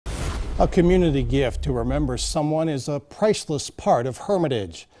A community gift to remember someone is a priceless part of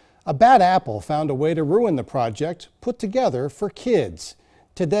Hermitage. A bad apple found a way to ruin the project put together for kids.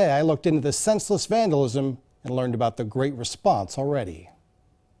 Today I looked into the senseless vandalism and learned about the great response already.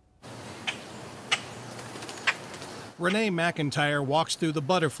 Renee McIntyre walks through the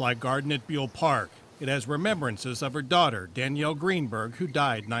butterfly garden at Buell Park. It has remembrances of her daughter, Danielle Greenberg, who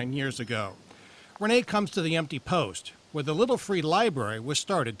died 9 years ago. Renee comes to the empty post, where the little free library was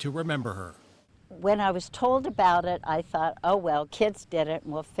started to remember her. When I was told about it, I thought, oh well, kids did it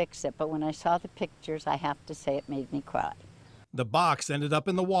and we'll fix it. But when I saw the pictures, I have to say it made me cry. The box ended up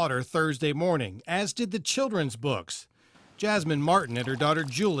in the water Thursday morning, as did the children's books. Jasmine Martin and her daughter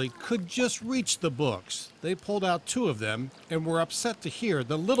Julie could just reach the books. They pulled out 2 of them and were upset to hear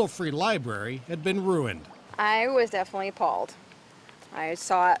the little free library had been ruined. I was definitely appalled. I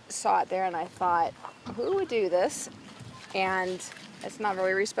saw it there and I thought, who would do this? And it's not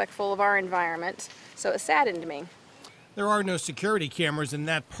very respectful of our environment, so it saddened me. There are no security cameras in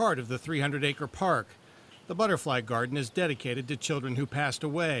that part of the 300-acre park. The butterfly garden is dedicated to children who passed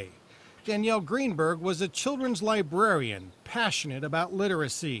away. Danielle Greenberg was a children's librarian, passionate about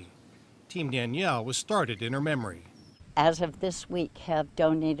literacy. Team Danielle was started in her memory. As of this week, have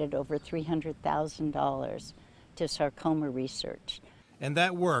donated over $300,000 to sarcoma research. And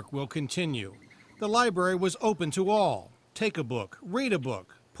that work will continue. The library was open to all. Take a book, read a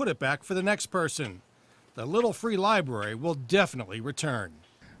book, put it back for the next person. The little free library will definitely return.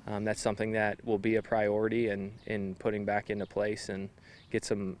 That's something that will be a priority in putting back into place and get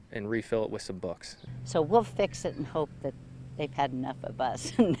some and refill it with some books. So we'll fix it and hope that they've had enough of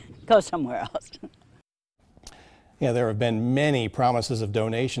us and go somewhere else. Yeah, there have been many promises of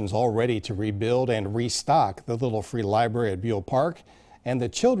donations already to rebuild and restock the little free library at Buell Park, and the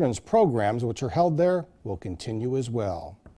children's programs which are held there will continue as well.